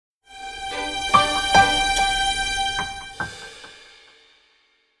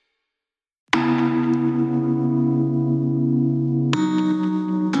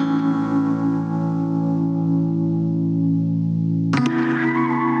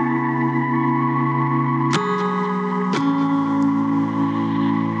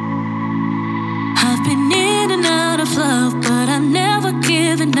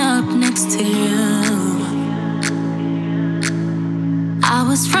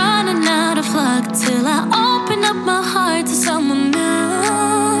unplugged till I open up my heart to someone new.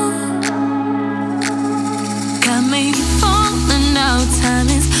 Got me falling out, time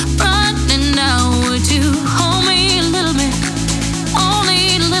is running out. Would you hold me a little bit,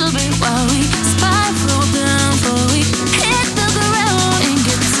 only a little bit, while we spiral down before we hit the ground and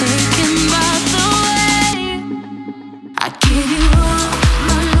get taken by the wave? I give you all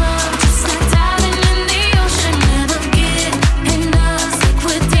my love, just like diving in the ocean. Never get enough, like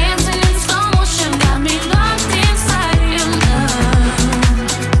we're dancing in slow motion. Got me locked inside your love.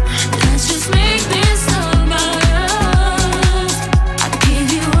 Let's just make this love ours. I give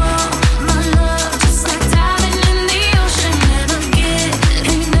you all my love, just like diving in the ocean. Never get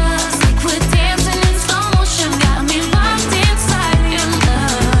enough, like we're dancing in slow motion. Got me locked inside your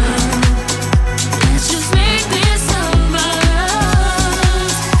love. Let's just make this love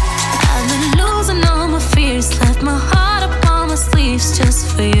ours. I've been losing all my fears, left my heart up on my sleeves just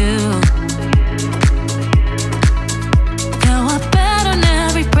for you. Now I bet on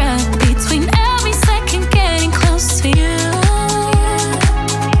every breath, between every second, getting close to you.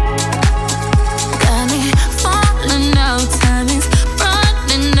 Got me falling out, time is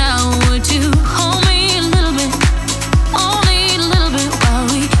running out. Would you hold me a little bit, only a little bit, while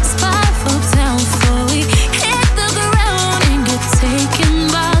we spiral down before we hit the ground and get taken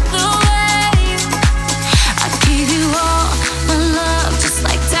by the wave? I give you all my love, just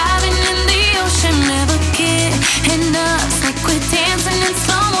like diving in the ocean. Never get enough, like we're dancing in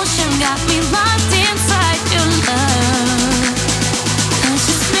slow motion. Got me locked inside your love. Let's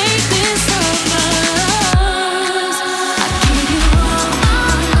just make this love ours. I give you all my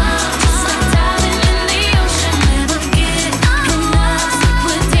love, just like diving in the ocean. Never get enough, like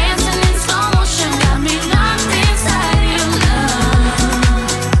we're dancing in slow motion. Got me locked inside your love.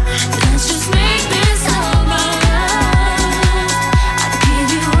 Let's just make this love ours. I give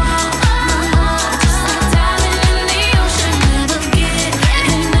you all my love, just like diving in the ocean. Never get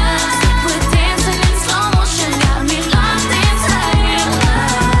enough, like we're dancing in slow motion. Got me locked inside your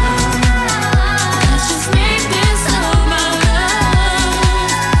love. Let's just make this love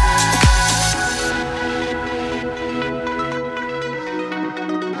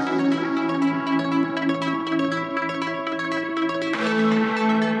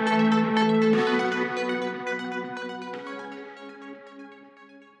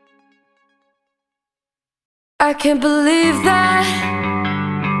I can't believe that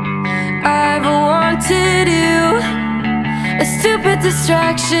I ever wanted you. A stupid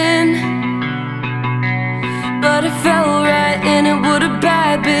distraction, but it felt right and it would a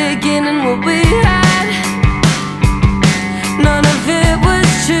bad beginning. What we had, none of it was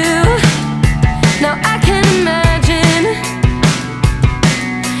true. Now I can imagine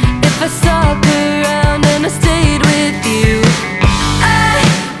if I stuck around and I stayed with you. I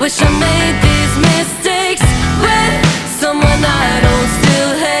wish I made these mistakes with someone I don't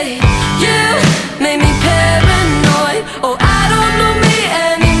still hate. You made me paranoid. Oh, I don't know me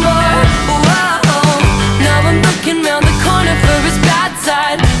anymore. Whoa, now I'm looking round the corner for his bad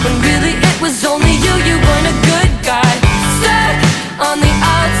side, when really it was only you. You weren't a good guy. Stuck on the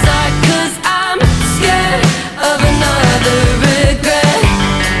outside, 'cause I'm scared of another regret.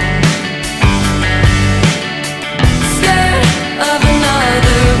 Scared of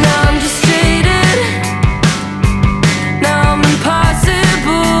another. Now I'm just jaded. Now I'm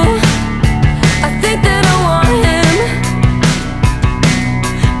impossible. I think that I want him,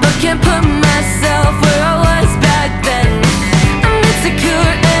 but can't put myself where I was back then. I'm insecure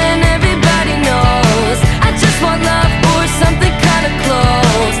and everybody knows.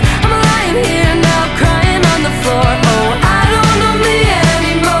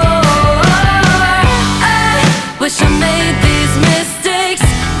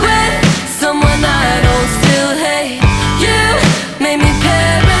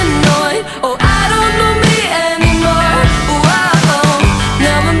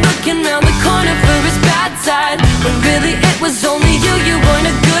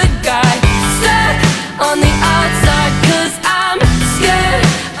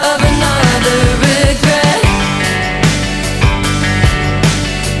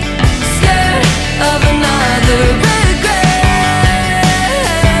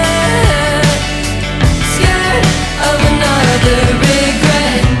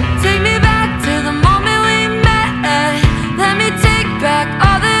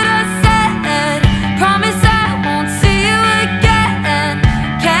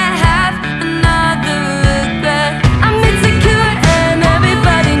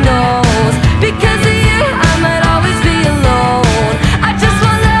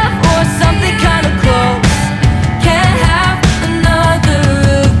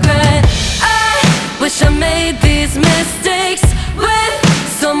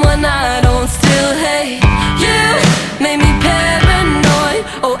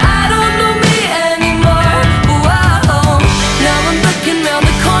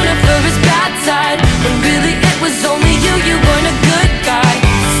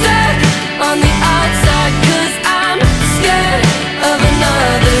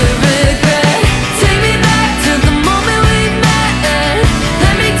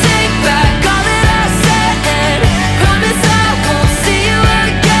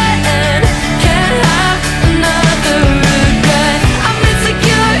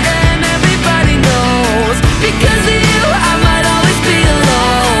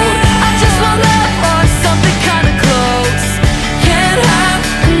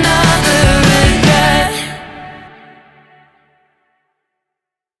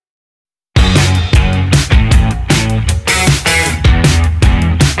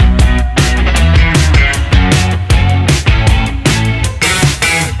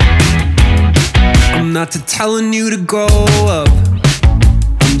 telling you to grow up.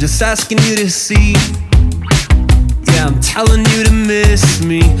 I'm just asking you to see. Yeah, I'm telling you to miss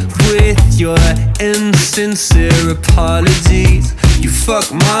me with your insincere apologies. You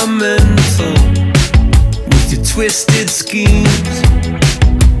fuck my mental with your twisted schemes.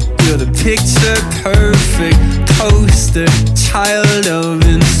 You're the picture perfect poster child of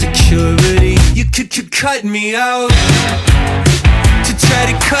insecurity. You could cut me out to try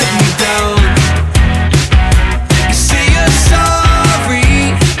to cut me down. You say you're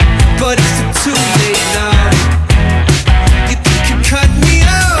sorry, but it's too late now. You could cut me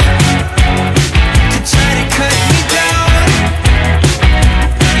out to try to cut me down.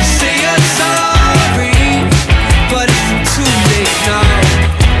 You say you're sorry, but it's too late now.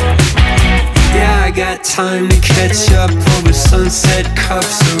 Yeah, I got time to catch up over sunset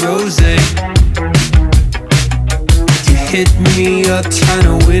cups of rosé. You hit me up trying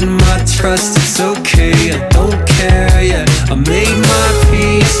to win my trust, it's okay, I don't care, yeah. I made my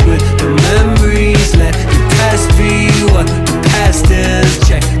peace with the memories, let the past be what the past is.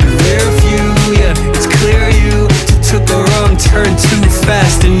 Check the rear view, yeah, it's clear you took a wrong turn too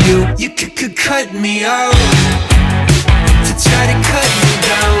fast. And you could cut me out to try to cut me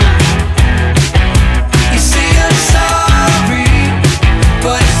down. Sorry,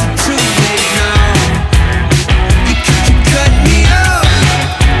 but it's too late now. You could cut me out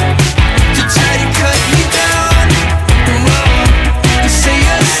to try to cut me down. You say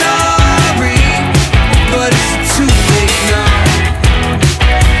you're sorry, but it's too late now.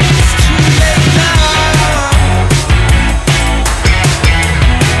 It's too late now. Too late now.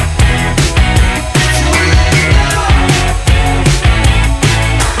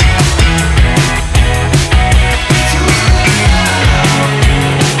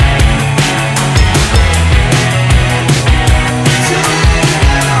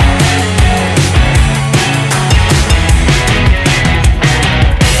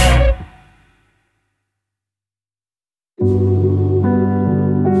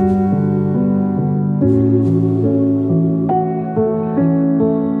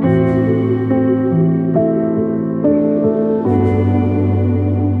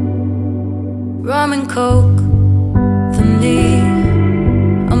 Rum and coke for me.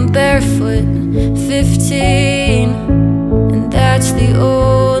 I'm barefoot, 15, and that's the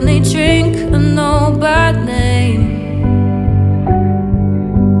only drink I know by name.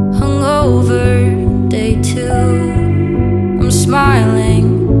 Hungover, day 2, I'm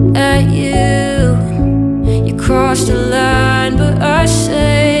smiling at you. You crossed the line, but I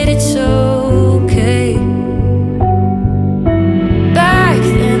said it's okay. Back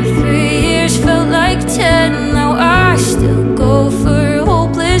then 3 years felt like 10. Now I still go for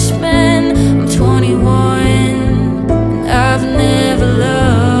hopeless men. I'm 21 and I've never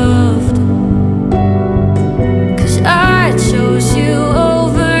loved, 'cause I chose you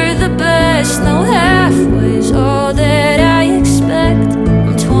over the best. Now halfway's all that I expect.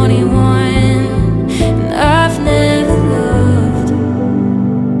 I'm 21 and I've never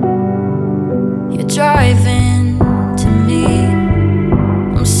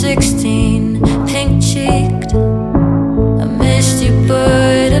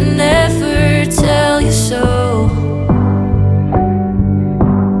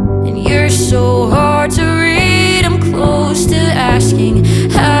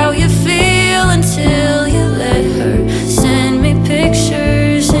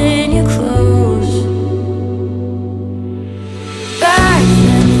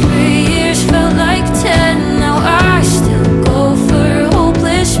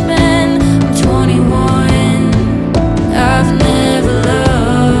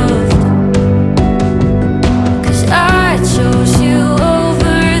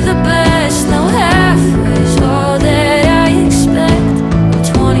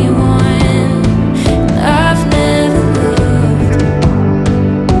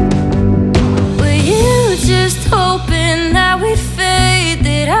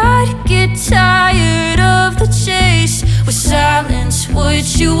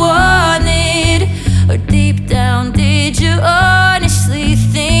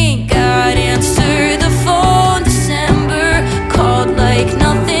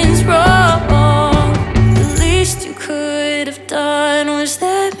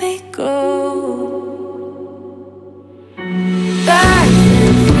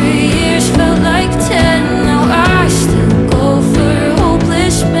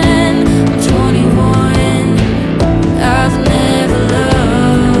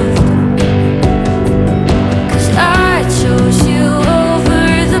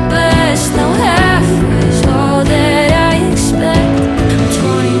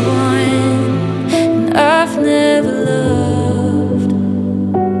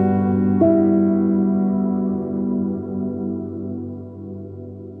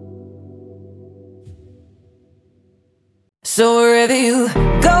So wherever you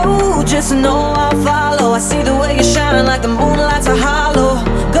go, just know I'll follow. I see the way you shine like the moonlight's a hollow.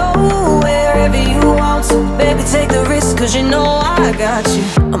 Go wherever you want to, baby, take the risk, cause you know I got you.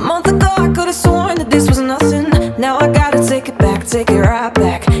 A month ago I could've sworn that this was nothing. Now I gotta take it right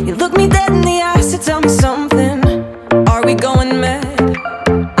back. You look me dead in the eyes to tell me something. Are we going mad?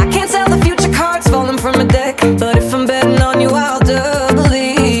 I can't tell the future cards falling from a deck, but if I'm betting on you I'll double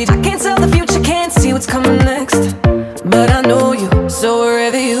it. I can't tell the future, can't see what's coming next, but I know you. So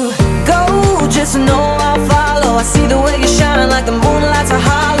wherever you go, just know I'll follow. I see the way you shine like the moonlight's a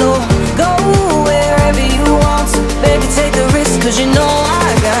hollow. Go wherever you want to, baby, take the risk, cause you know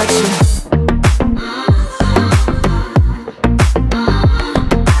I got you.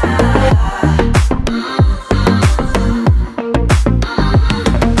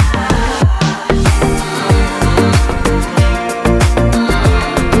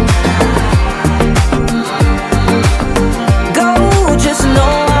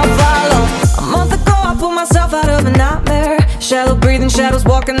 Shallow breathing, shadows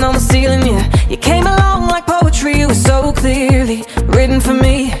walking on the ceiling, yeah. You came along like poetry, it was so clearly written for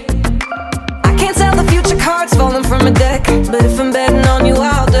me. I can't tell the future cards falling from a deck, but if I'm betting on you,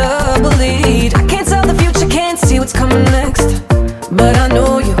 I'll double it. I can't tell the future, can't see what's coming next, but I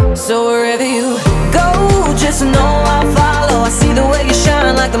know you. So wherever you go, just know I'll follow. I see the way you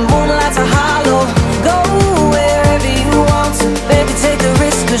shine like the moonlight's a hollow. Go wherever you want to, baby, take the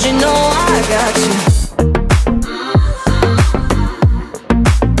risk, cause you know I got you.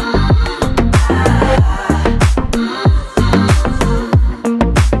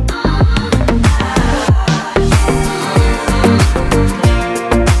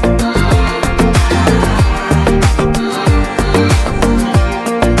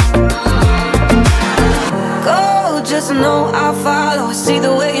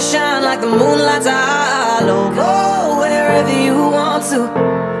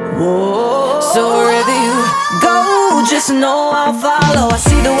 No, I'll follow. I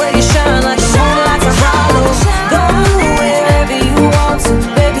see the way you shine like the moonlight's a hollow. Go wherever you want to,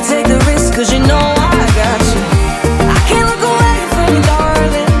 baby, take the risk, cause you know I got you. I can't look away from you,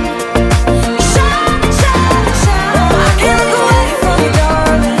 darling. You shine, shine, shine. Oh, I can't look away from you,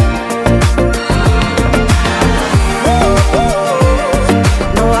 darling.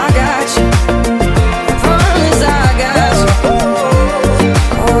 No, I got you. Promise I got you.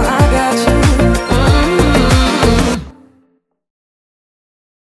 Oh, I got you.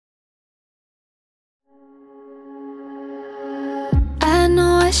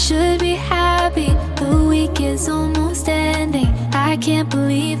 I should be happy, the week is almost ending. I can't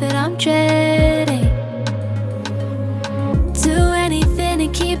believe that I'm dreading. Do anything to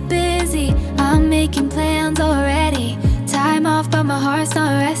keep busy, I'm making plans already. Time off but my heart's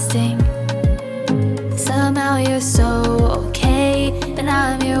not resting. Somehow you're so okay, and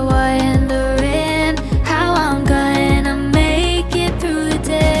I'm here wondering how I'm gonna make it through the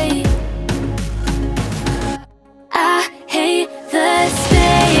day. I hate the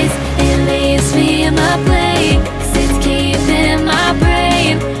space it leaves me in my place. It's keeping my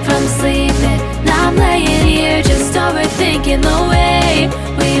brain from sleeping. Now I'm laying here just overthinking the way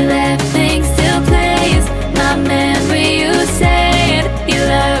we left things to place. My memory, you said you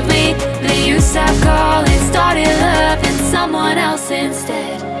love me, then you stopped calling, started loving someone else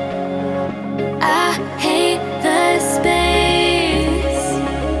instead. I hate the space.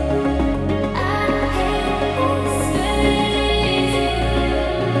 I hate the space.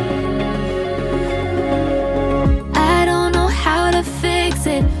 I don't know how to fix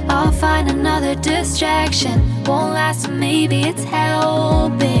it. I'll find another distraction. Won't last, maybe it's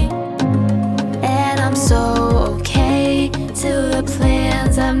helping. And I'm so okay till the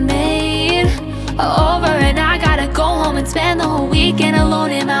plans I made are over, and I gotta go home and spend the whole weekend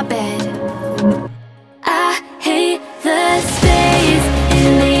alone in my bed. I hate the space it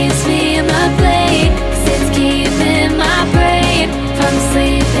leaves me in my place. 'Cause it's keeping my brain from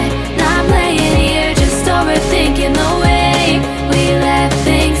sleeping. Now I'm laying here just overthinking the way we left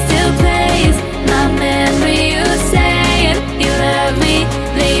things to place. My memory, you said you love me,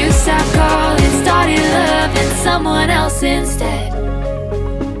 then you stopped calling, started loving someone else instead.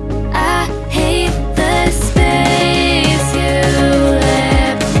 I hate the space you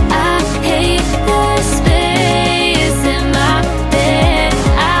left. I hate the space in my bed.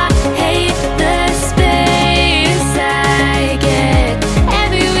 I hate the space I get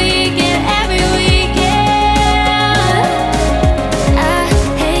every weekend, every weekend. I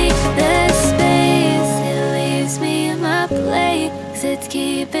hate the space it leaves me in my place. 'Cause it's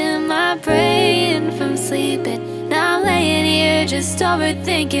keeping my brain from sleeping. Now I'm laying here just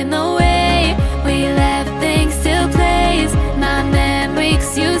overthinking the way we left things to place.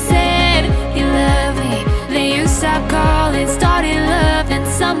 mistakes. You said you love me, then you stopped calling, started loving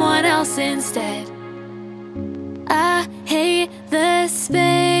someone else instead. I hate the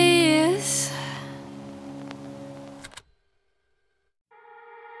space.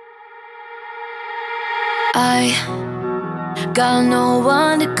 I got no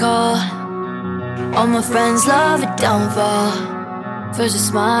one to call. All my friends love a downfall. First a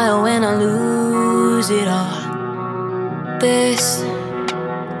smile when I lose it all. This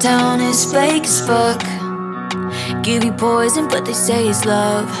town is fake as fuck. Give you poison but they say it's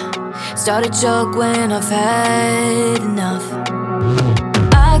love. Start a joke when I've had enough.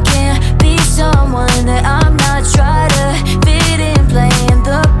 I can't be someone that I'm not. Try to fit in, playing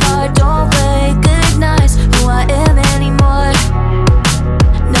the part. Don't recognize who I am anymore.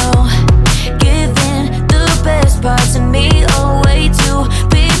 No, giving the best parts of me away to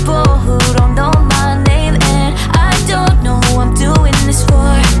people who don't know my name. And I don't know who I'm doing this for.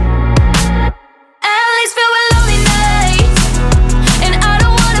 At least feel with lonely nights. And I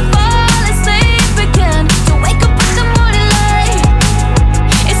don't wanna fall asleep again. To wake up with the morning light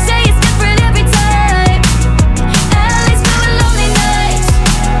and say it's different every time. At least feel with lonely nights.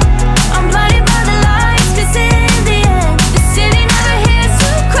 I'm blinded by the lights, 'cause in the end the city never hears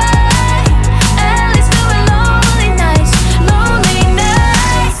to cry. At least feel with lonely nights, lonely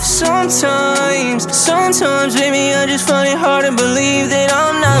nights. Sometimes, baby, I just find it hard to believe that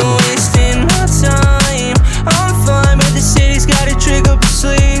I'm not wasting my time. I'm fine, but the city's got a trick up its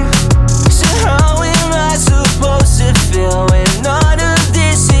sleeve. So how am I supposed to feel when none of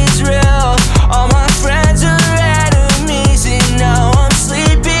this is real? All my friends are enemies and now I'm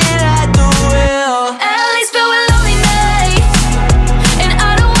sleeping at the wheel. At least feel with lonely nights. And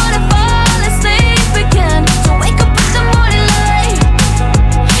I don't wanna fall asleep again. To wake up with the morning light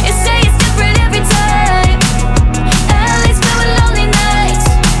and say it's different every time. At least feel with lonely nights.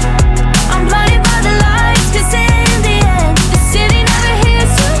 I'm blinded by the lights, 'cause in the end the city never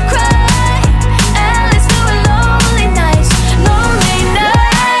hears to cry. At least feel with lonely nights, lonely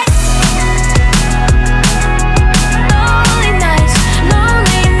nights. Lonely nights,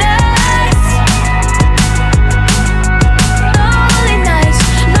 lonely nights. Lonely nights,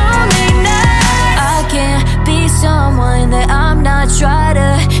 lonely nights. I can't be someone that I'm not. Try to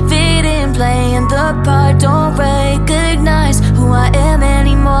fit in, playing the part. Don't recognize who I am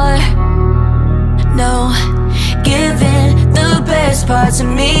anymore. No, giving the best parts of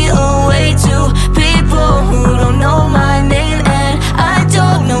me away to people who don't know my name. And I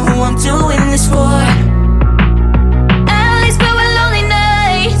don't know who I'm doing this for. At least feel with lonely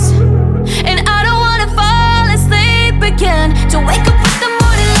nights. And I don't wanna fall asleep again. To wake up with the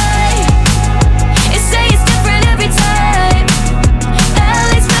morning light and say it's different every time. At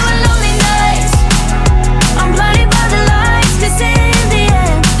least feel with lonely nights. I'm blinded by the lights, 'cause in the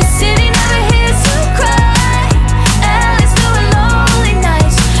end the city never hears to cry. At least feel with lonely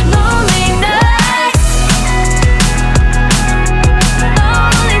nights, lonely nights.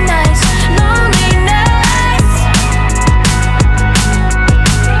 Lonely nights, lonely nights.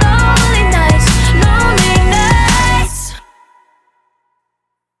 Lonely nights, lonely nights.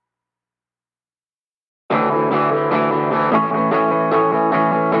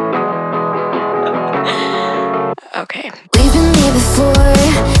 Okay. We've been there before,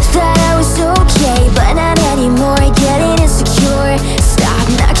 thought I was okay, but not anymore, getting insecure. Stop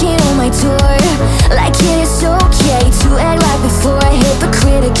knocking on my door, like it is okay to act like before,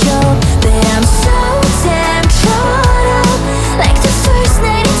 hypocritical. But I'm so damn caught up, like the first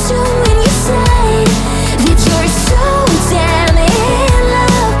night in June when you said that you're so damn in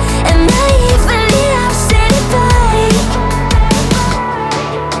love, and naively I've said it back.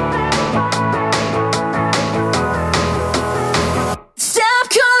 So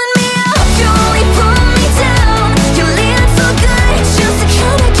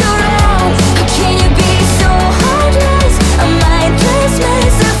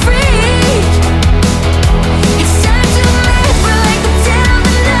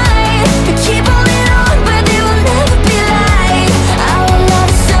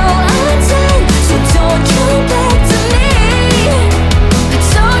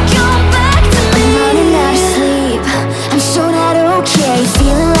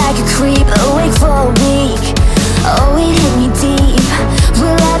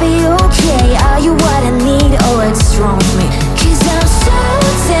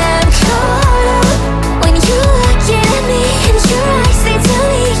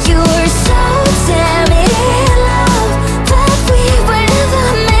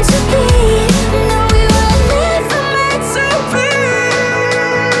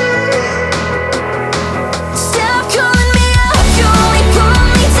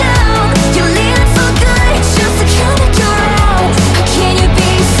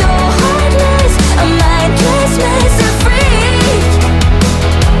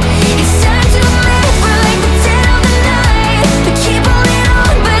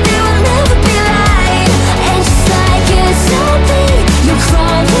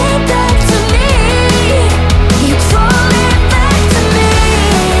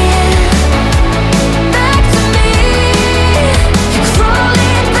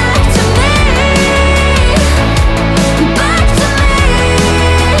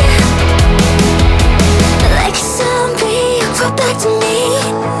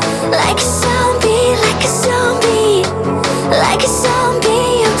like a zombie, like a zombie, like a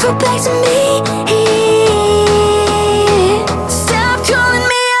zombie. You come back to me. Stop calling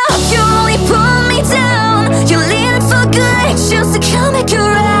me up, you only pull me down. You're leaving for good, just to come back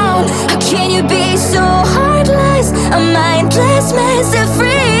around. How can you be so heartless, a mindless mess, a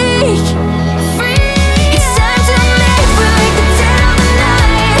freak? It's time to live, we're like the dead of the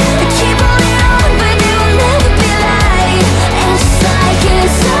night. I keep holding on, but it will never be light. And just like a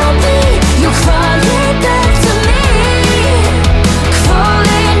zombie, you're crawling back to me,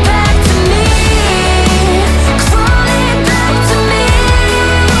 crawling back to me, crawling back to me,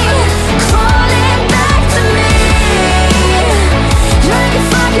 crawling back to me, like a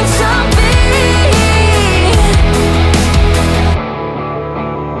fucking zombie.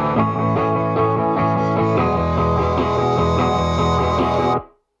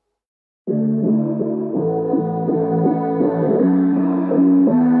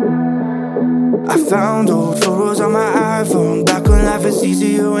 I found old photos on my iPhone, back when life was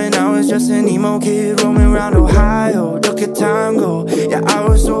easier, when I was just an emo kid roaming around Ohio. Look at time go, yeah, I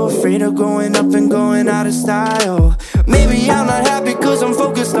was so afraid of going up and going out of style. Maybe I'm not happy cause I'm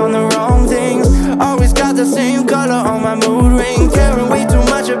focused on the wrong things. Always got the same color on my mood ring. Caring way too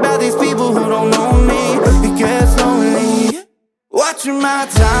much about these people who don't know me. It gets lonely, watching my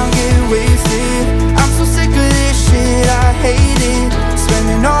time get wasted. I'm so sick of this shit, I hate it.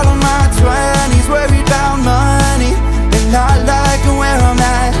 Spending all of my 20s worried about money and not liking where I'm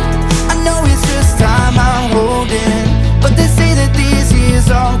at. I know it's just time I'm holding, but they say that these years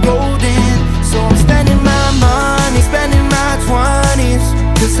are golden. So I'm spending my money, spending my 20s,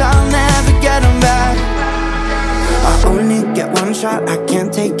 cause I'll never get them back. I only get one shot, I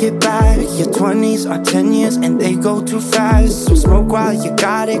can't take it back. Your 20s are 10 years and they go too fast. So smoke while you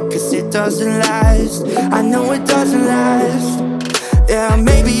got it, cause it doesn't last. I know it doesn't last. Yeah,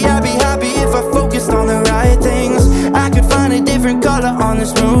 maybe I'd be happy if I focused on the right things. I could find a different color on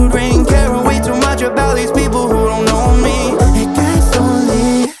this mood ring. Caring way too much about these people who don't know me. It gets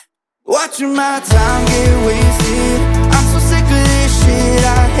lonely, watching my time get wasted. I'm so sick of this shit,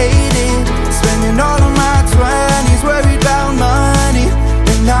 I hate it. Spending all of my 20s worried about money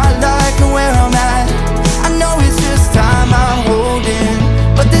and not liking where I'm at. I know it's just time I'm holding,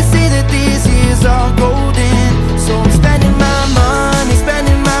 but they say that these years are golden. So I'm spending my money,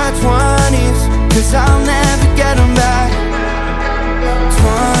 spending my 20s, cause I'll never get them back.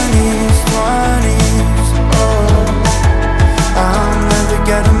 20s, 20s, oh, I'll never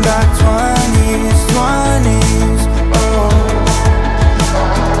get them back. 20s, 20s, oh,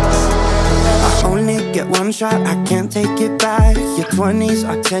 I only get one shot, I can't take it back. Your 20s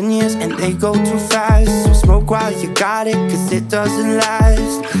are 10 years and they go too fast. So smoke while you got it, cause it doesn't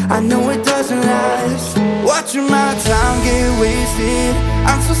last. I know it doesn't last. Watching my time get wasted.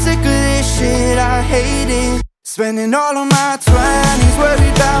 I'm so sick of this shit, I hate it. Spending all of my 20s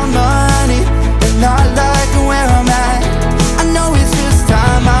worried about money and not liking where I'm at. I know it's just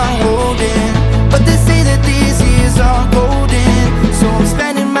time I'm holding, but they say that these years are golden. So I'm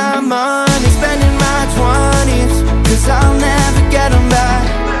spending my money, spending my 20s, cause I'll never get them back.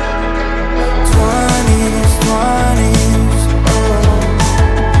 20s, 20s, oh,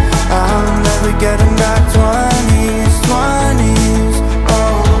 I'll never get them back. 20s, 20s,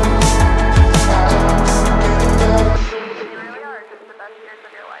 oh. You really are just the best years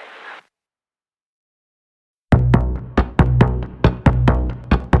of your life.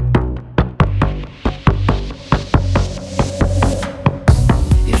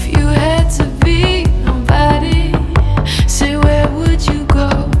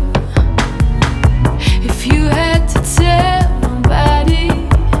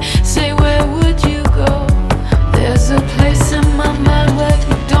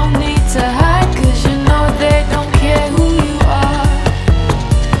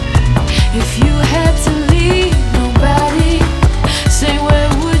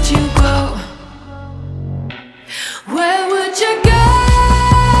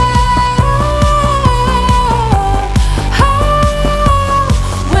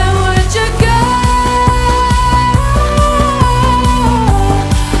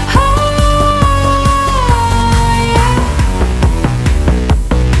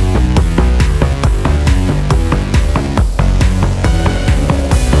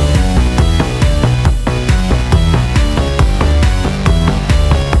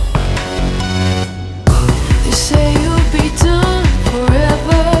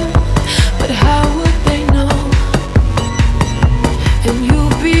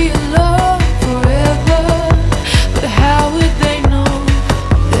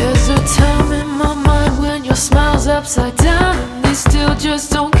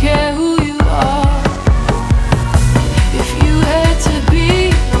 just don't care who you are. If you had to be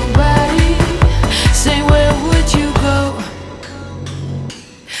nobody, say where would you go?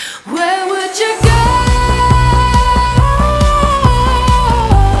 Where would you go?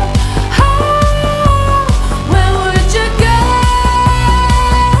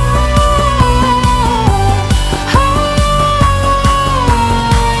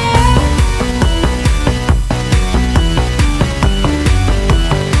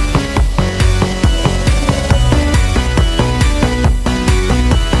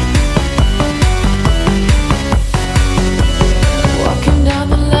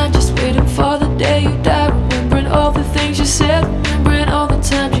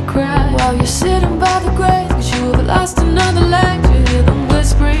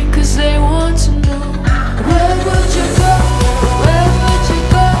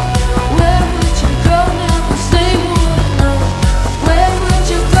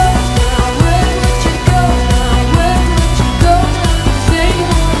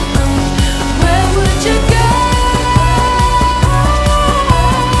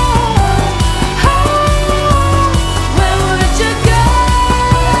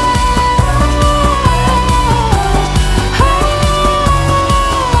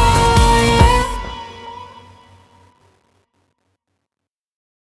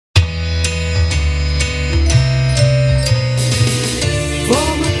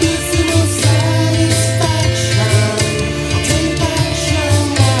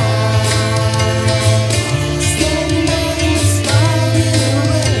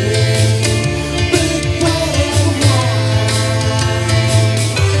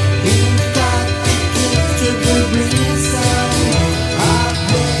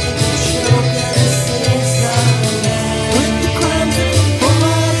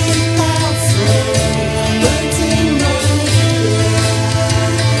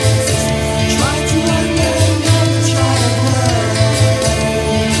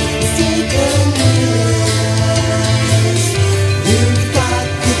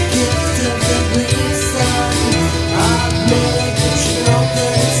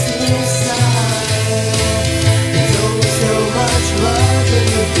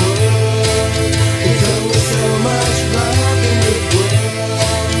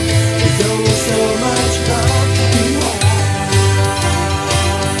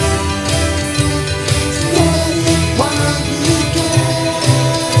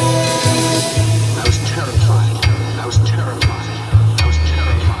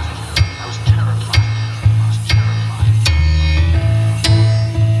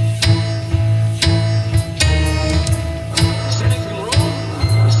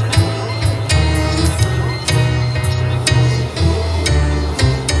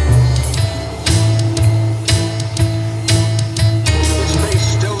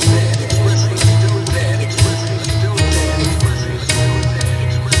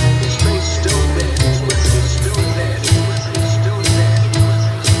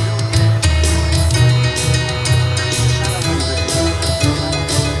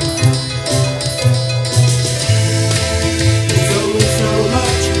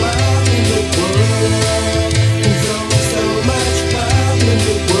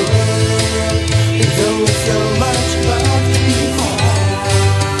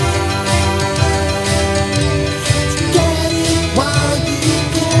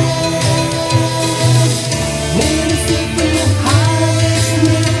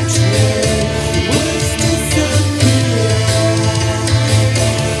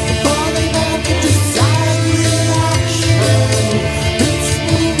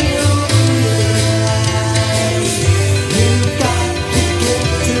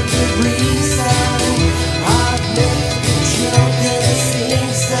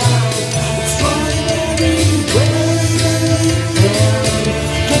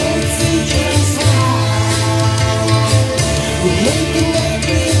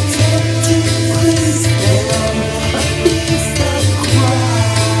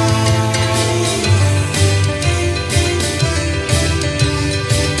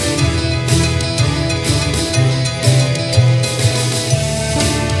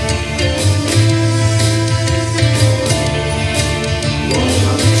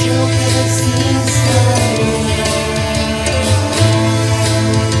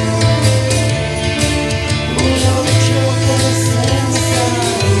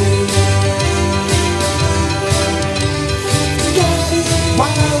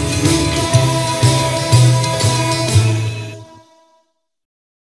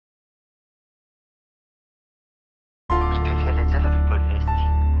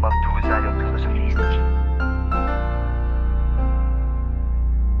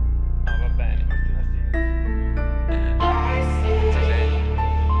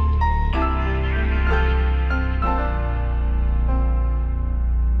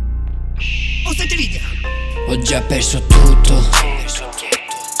 già perso tutto,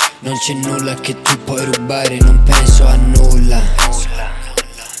 non c'è nulla che tu puoi rubare, non penso a nulla.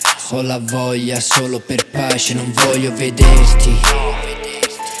 Ho la voglia solo per pace, non voglio vederti.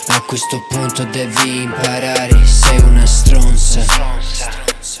 A questo punto devi imparare, sei una stronza.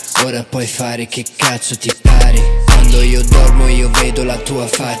 Ora puoi fare che cazzo ti pare. Quando io dormo io vedo la tua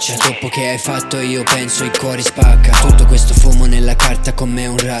faccia. Dopo che hai fatto io penso il cuore spacca. Tutto questo fumo nella carta come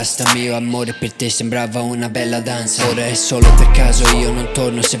un rasta. Mio amore per te sembrava una bella danza. Ora è solo per caso, io non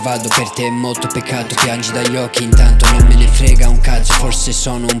torno. Se vado per te è molto peccato. Piangi dagli occhi intanto non me ne frega un cazzo. Forse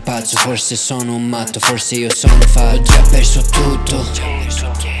sono un pazzo, forse sono un matto. Forse io sono fatto. Ho già perso tutto,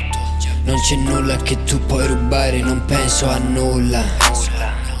 non c'è nulla che tu puoi rubare, non penso a nulla.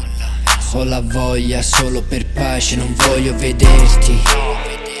 Ho la voglia solo per pace, non voglio vederti.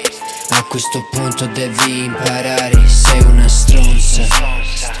 A questo punto devi imparare, sei una stronza.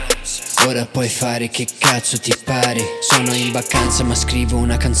 Ora puoi fare che cazzo ti pare. Sono in vacanza ma scrivo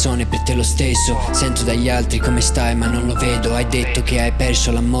una canzone per te lo stesso. Sento dagli altri come stai ma non lo vedo. Hai detto che hai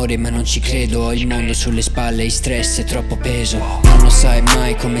perso l'amore ma non ci credo. Ho il mondo sulle spalle, il stress è troppo peso. Non lo sai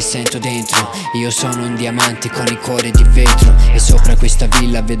mai come sento dentro. Io sono un diamante con il cuore di vetro. E sopra questa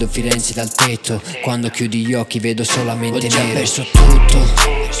villa vedo Firenze dal tetto. Quando chiudi gli occhi vedo solamente nero. Ho già perso tutto,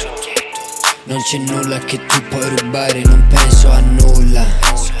 non c'è nulla che tu puoi rubare, non penso a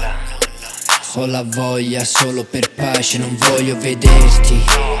nulla. Ho la voglia solo per pace, non voglio vederti.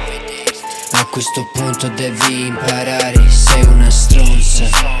 A questo punto devi imparare, sei una stronza.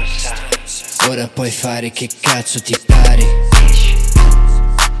 Ora puoi fare che cazzo ti pare.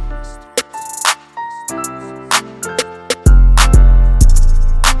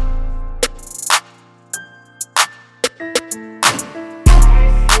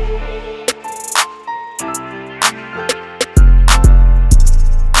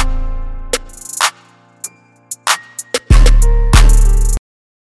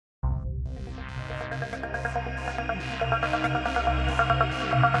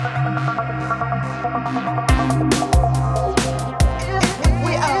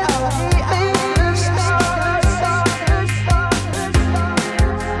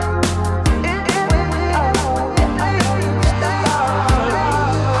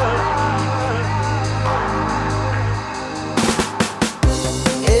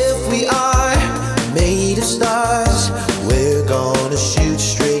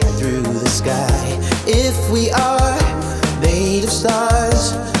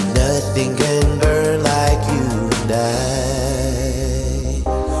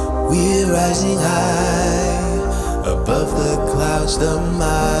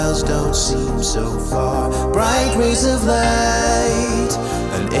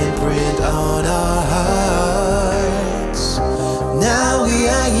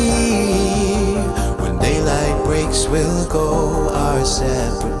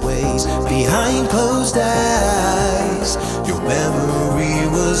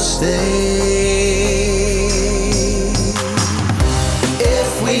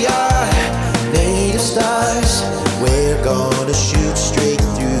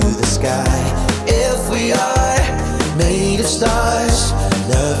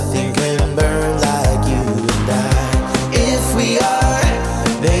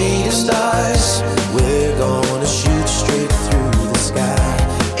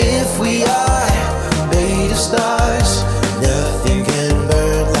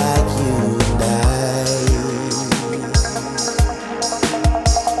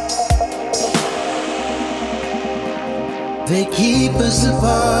 They keep us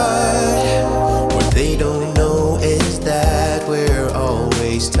apart. What they don't know is that we're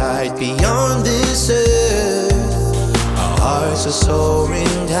always tied beyond this earth. Our hearts are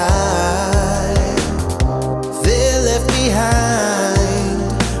soaring high. They're left behind,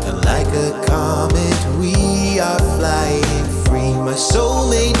 and like a comet we are flying free. My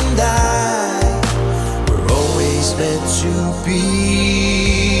soulmate and I, we're always meant to be.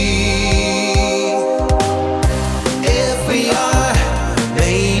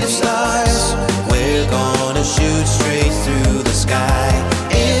 Shoot straight through the sky.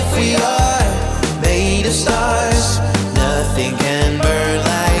 If we are made of stars, nothing can burn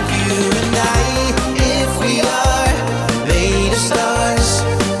like you and I. If we are made of stars,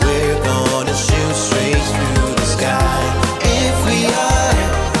 we're gonna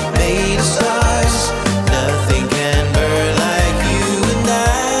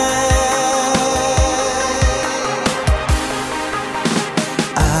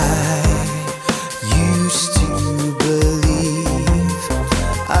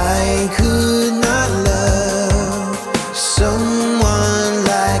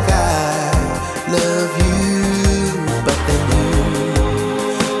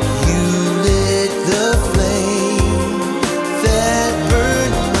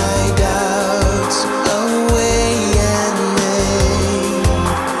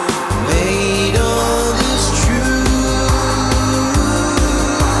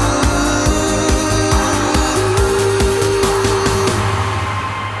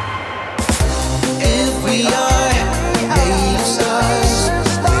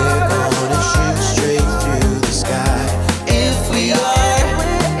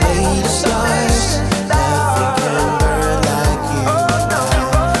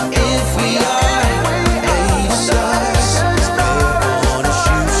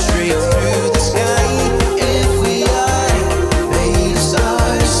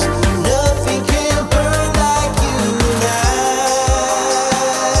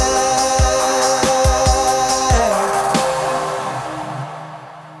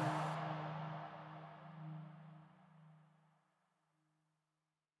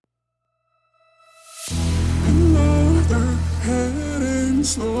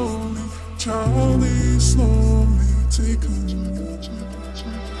slowly, Charlie slowly taken.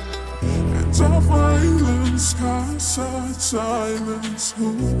 And our violence casts out silence.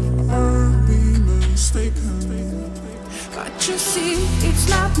 Who are we mistaken? But you see, it's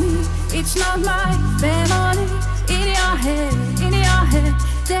not me, it's not my family. In your head,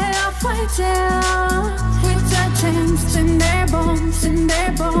 they are fighting with their tents and their bombs and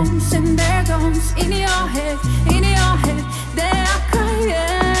their bombs and their guns. In your head, they are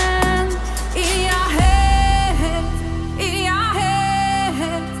crying. In your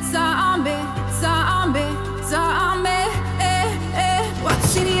head, zombie, zombie, zombie.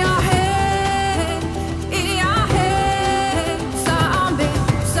 What's in your head? In your head, zombie,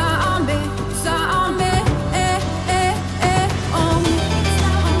 zombie, zombie.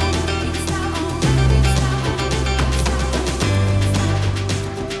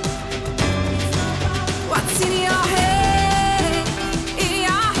 What's in your head? In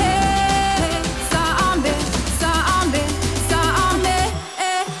your head, zombie, zombie, zombie.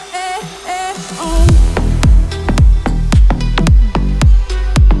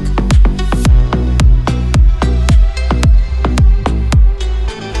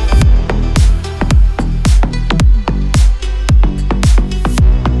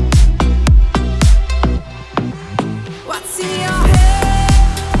 What's in your head?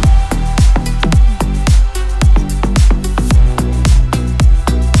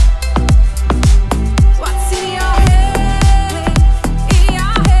 What's in your head? In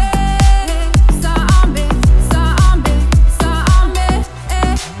your head, zombie, zombie, zombie.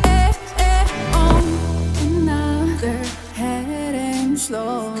 Another heading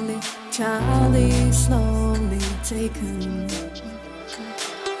slowly, Charlie slowly taken.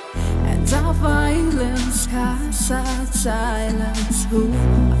 And our violence casts out silence. Who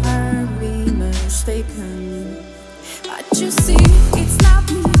are we mistaken? But you see, it's not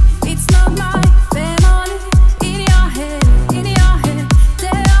me, it's not my family. In your head,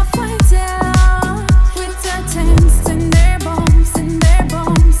 they are fighting with their tents and their bombs and their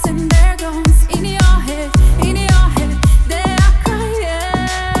bombs and their guns. In your head, they are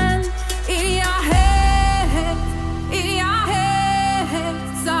crying. In your head,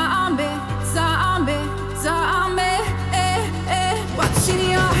 zombie, zombie, zombie. What's in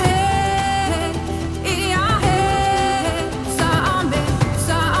your head? In your head, zombie,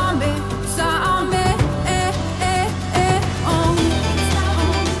 zombie, zombie.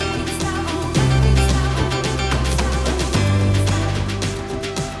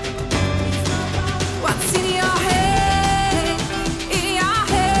 What's in your head? In your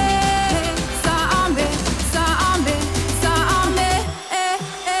head, zombie, zombie, zombie.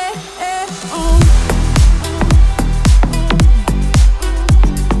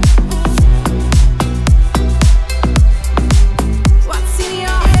 What's in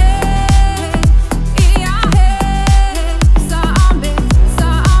your head? In your head, zombie,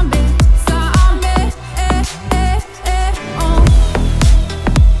 zombie, zombie.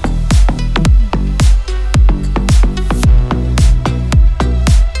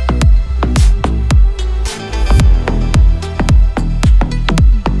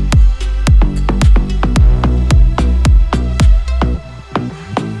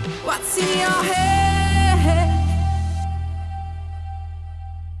 What's in your head?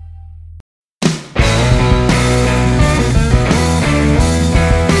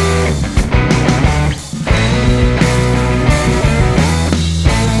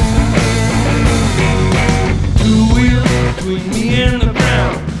 Two wheels between me and the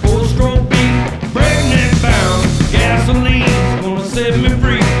ground. 4-stroke beat, breakneck bound. Gasoline's gonna set me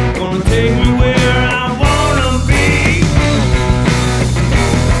free. Gonna take me where I wanna be.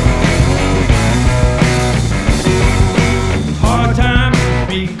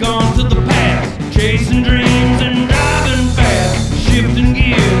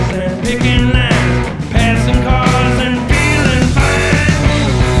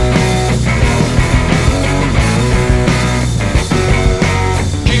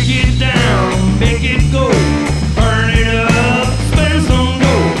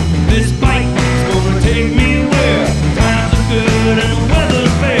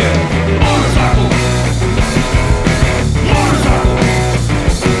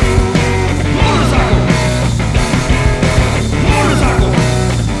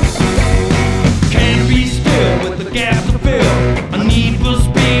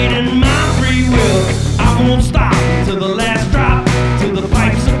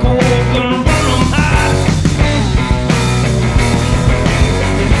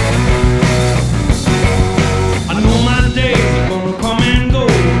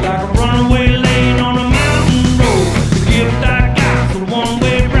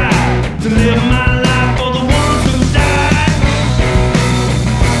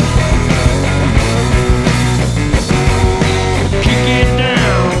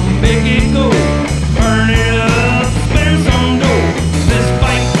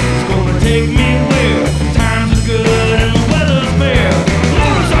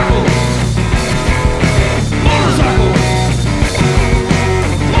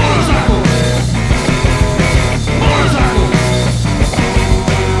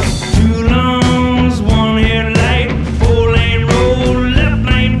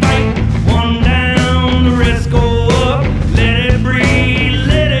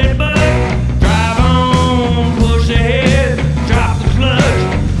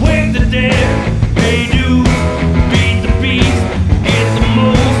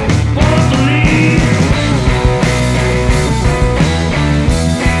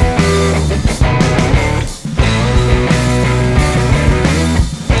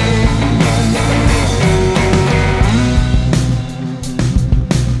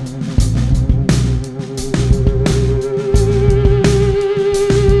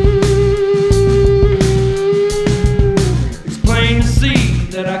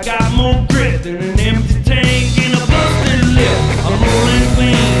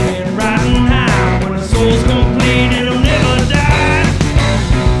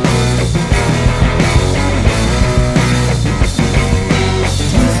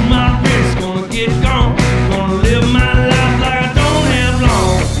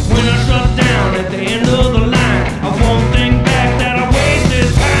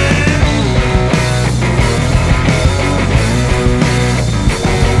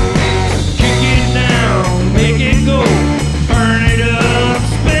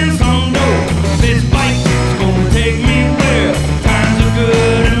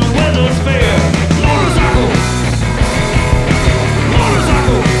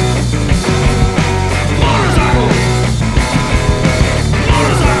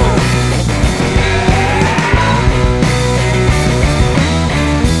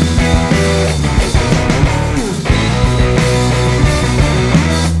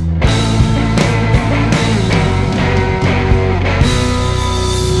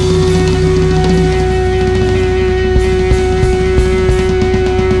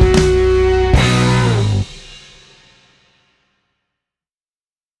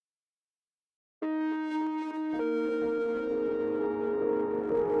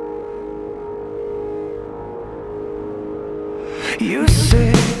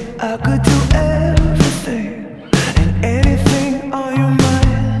 say I could do everything and anything on your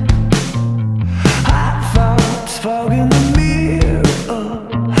mind. Hot thoughts fog in the mirror.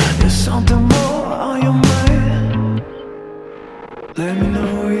 There's something more on your mind. Let me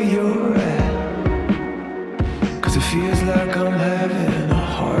know where you're at, 'cause it feels like I'm having a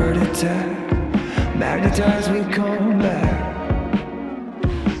heart attack. Magnetize me, come back.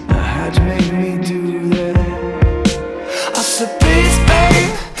 Now how'd you make me do that? I said, please,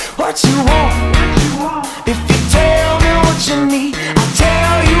 babe, what you want? If you tell me what you need, I'll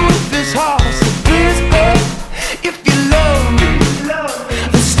tell you if it's hard. I said, please, babe, if you love me,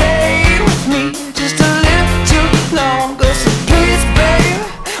 then stay with me just a little longer. So please, babe,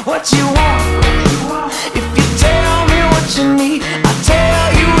 what you want? If you tell me what you need, I'll tell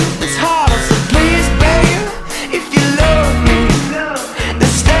you if it's hard. I said, please, babe, if you love me,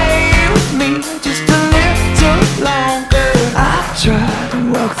 then stay with me just a little longer. I try to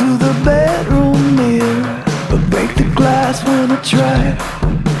walk through the bedroom mirror, but break the glass when I try.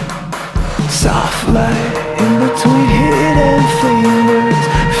 Soft light in between hidden fingers,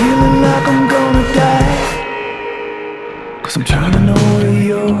 feeling like I'm gonna die. 'Cause I'm trying to know where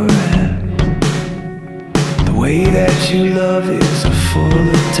you're at. The way that you love is a full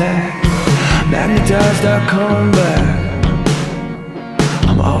attack. Magnetized, I come back.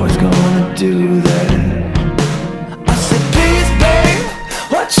 I'm always gonna do that. I said, please, babe,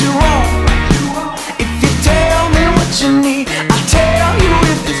 what you want? If you tell me what you need, I'll tell you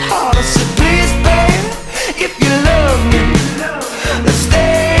if it's hard. I said, please, babe, if you love me, then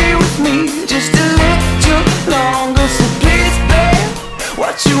stay with me just a little longer. So please, babe,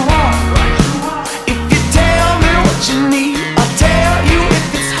 what you want? If you tell me what you need, I'll tell you if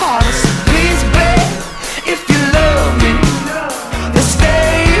it's hard. I said, please, babe, if you love me, then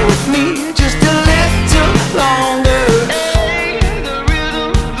stay with me just a little longer. Hey, the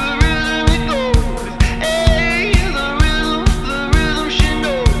rhythm it goes. Hey, the rhythm she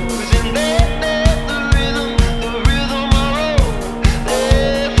knows. And there, the rhythm I wrote.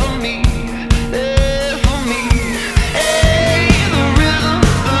 There for me, there for me. Hey, the rhythm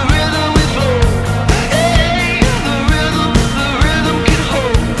it flows. Hey, the rhythm can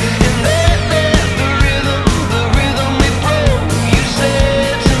hold. And there, the rhythm we broke. You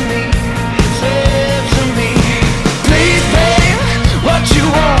said to me, please, babe, what you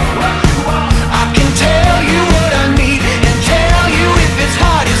want? I can tell you what I need and tell you if it's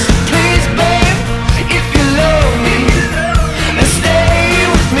hard. You said, please, babe, if you love me, then stay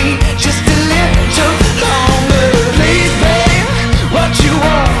with me just a little longer. Please, babe, what you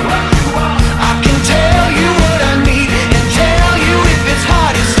want? I can tell you what I need and tell you if it's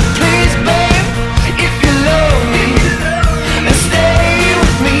hard. You said, please, babe, if you love me, then stay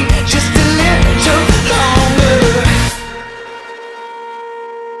with me just a little longer.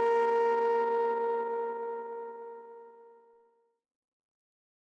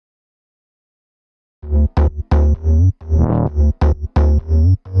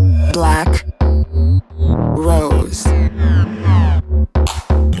 Black Rose.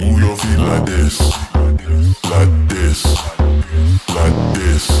 Move your feet like this, like this, like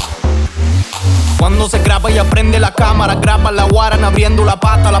this. Cuando se graba ella prende la cámara, graba la Guarana abriendo la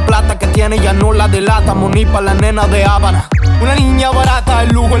pata. La plata que tiene ya no la delata, money pa' la nena de Habana. Una niña barata, el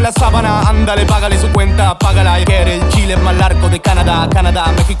lujo en la sábana. Ándale, págale su cuenta, págala. Quiere el Chile más largo de Canadá,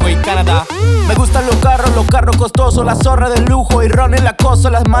 México y Canadá. Me gustan los carros costosos, la zorra del lujo y ron el acoso.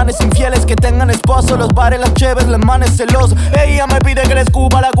 Las manes infieles que tengan esposo, los bares, las cheves, las manes celosas. Ella me pide que le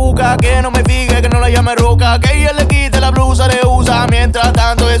escupa la cuca, que no me fije, que no la llame ruca, que ella le quite la blusa, le usa. Mientras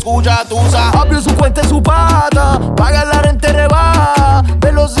tanto escucha tusa. Abrió su cuenta en su pata, paga la renta y rebaja.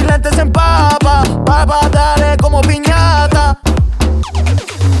 Ve los lentes en papa, papá dale como piñata.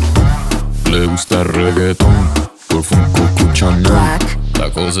 Le gusta el reggaetón, por Funko Chanel. La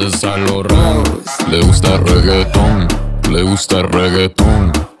cosa es a lo raro. Le gusta el reggaetón, le gusta el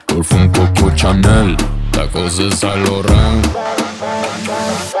reggaetón, por Funko Chanel. La cosa es a lo raro.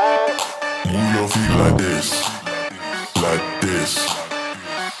 Move your feet like this, like this,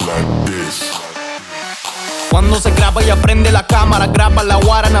 like this. Cuando se graba ella prende la cámara, graba la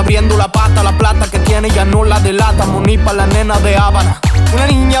Guarana abriendo la pata. La plata que tiene ya no la delata, money pa' la nena de Habana. Una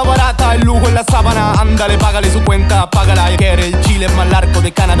niña barata, el lujo en la sábana. Ándale, págale su cuenta, págala. Quiere el Chile más largo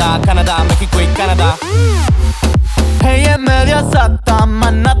de Canadá, México y Canadá. Ella es media sata,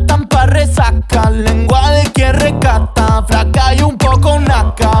 Manhattan pa' resaca. Lengua de quien recata, flaca y un poco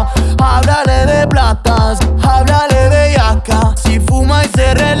naca. Háblale de platas, háblale de yaca. Si fuma y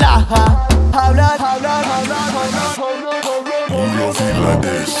se relaja, habla. Move your feet like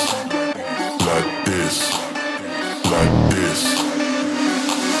this, like this, like this.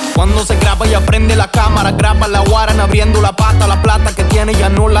 Cuando se graba y aprende la cámara, graba la Guarana abriendo la pata. La plata que tiene ya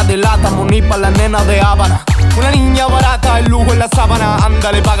no la delata. Money pa' la nena de Habana. Una niña barata, el lujo en la sábana.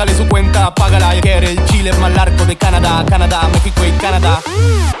 Ándale, págale su cuenta, págala. Ya quiere el Chile más largo de Canadá. Canadá, México y Canadá.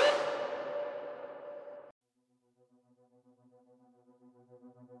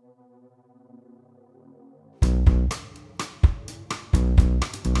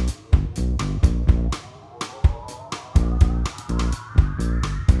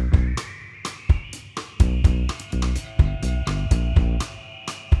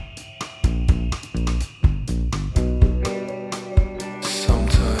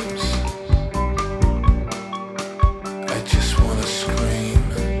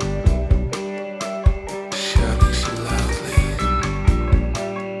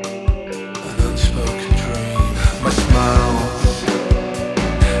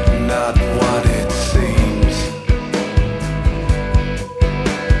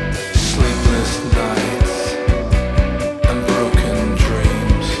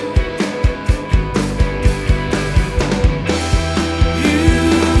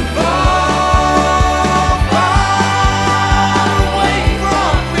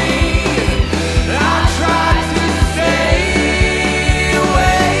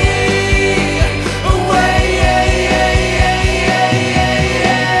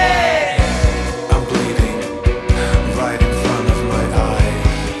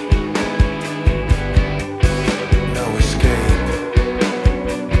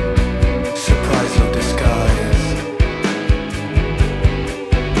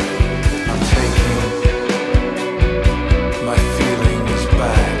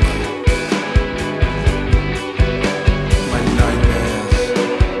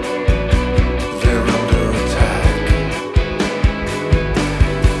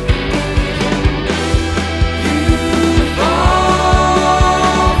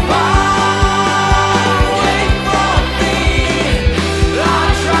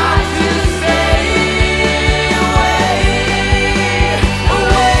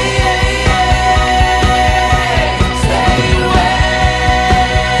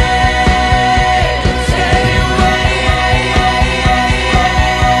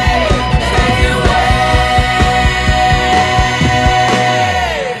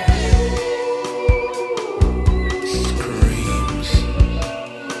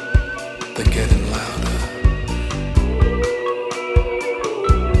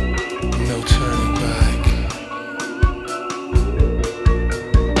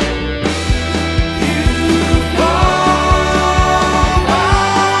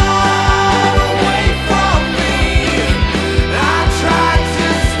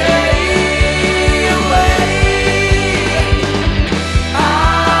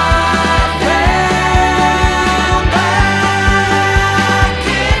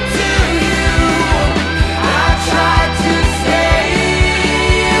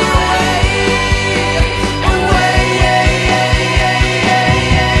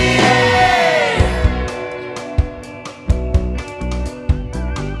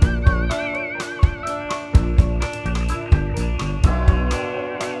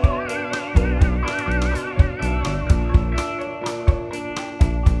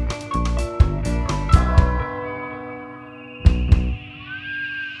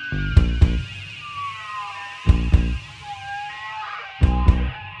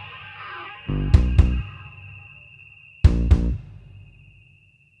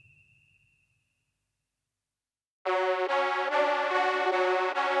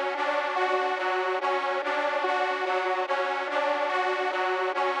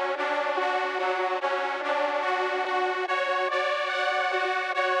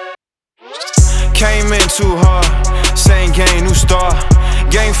 Came in too hard, same game, new star.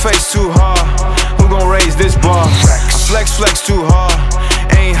 Game face too hard, who gon' raise this bar? I flex too hard,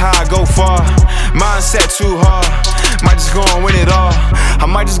 aim high, go far. Mindset too hard, might just go and win it all. I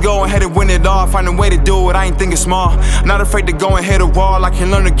might just go ahead and win it all. Find a way to do it, I ain't thinking small. Not afraid to go and hit a wall. I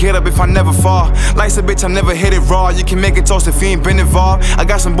can learn to get up if I never fall. Life's a bitch, I never hit it raw. You can make a toast if you ain't been involved. I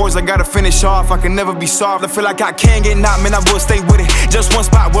got some boys I gotta finish off. I can never be soft. I feel like I can't get knocked, man, I will stay with it. Just one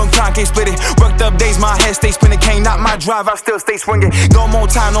spot, one crown, can't split it. Worked up days, my head stay spinning. Can't knock my drive, I still stay swinging. Go more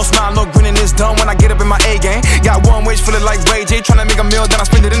time, no smile, no grinning. It's done when I get up in my A game. Got one wish, feeling like Ray J. Tryna make a meal, then I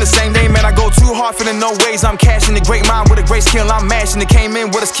spend it in the same day. Man, I go too hard, feeling no ways. I'm cashing the great mind with a great skill. I'm mashing it. Came in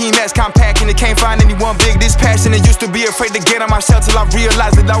with a scheme that's compacting it. Can't find anyone big this passionate. Used to be afraid to get on my shell till I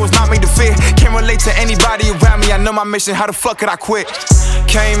realized that I was not made to fit. Can't relate to anybody around me. I know my mission. How the fuck could I quit?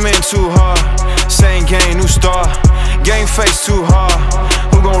 Came in too hard, same game, new star. Game face too hard,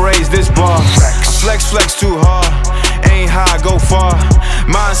 who gon' raise this bar? I flex too hard, aim Ain't high, go far.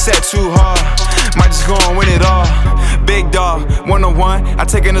 Mindset too hard. Might just go and win it all. Big dog, 101. I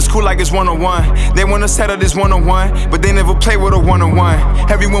take it to school like it's 101. They wanna settle this 101, but they never play with a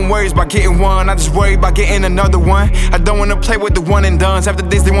 1-on-1. Everyone worries about getting one, I just worry about getting another one. I don't wanna play with the one and dones. After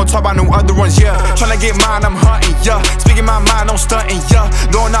this, they won't talk about no other ones, yeah. Tryna get mine, I'm hunting, yeah. Speaking my mind, I'm stunting, yeah.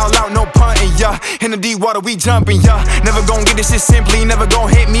 Going all out, no punting, yeah. In the deep water, we jumping, yeah. Never gon' get this shit simply, never gon'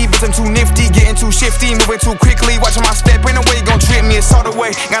 hit me, bitch, I'm too nifty. Getting too shifty, moving too quickly. Watching my step, ain't no way you gon' trip me. It's all the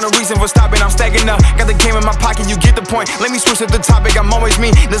way, got no reason for stopping, I'm stacking up. Got the game in my pocket, you get the point. Let me switch up the topic, I'm always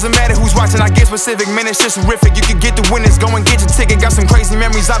me. Doesn't matter who's watching, I get specific. Man, it's just horrific. You can get the winners, go and get your ticket. Got some crazy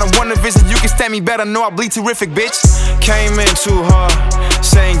memories, I don't wanna visit. You can stand me better, know I bleed terrific, bitch. Came in too hard,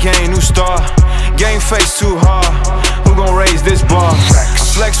 same game, new star. Game face too hard, who gon' raise this bar?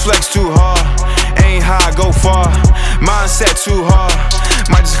 Flex too hard, ain't high, go far. Mindset too hard,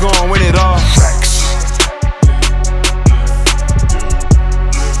 might just go and win it all.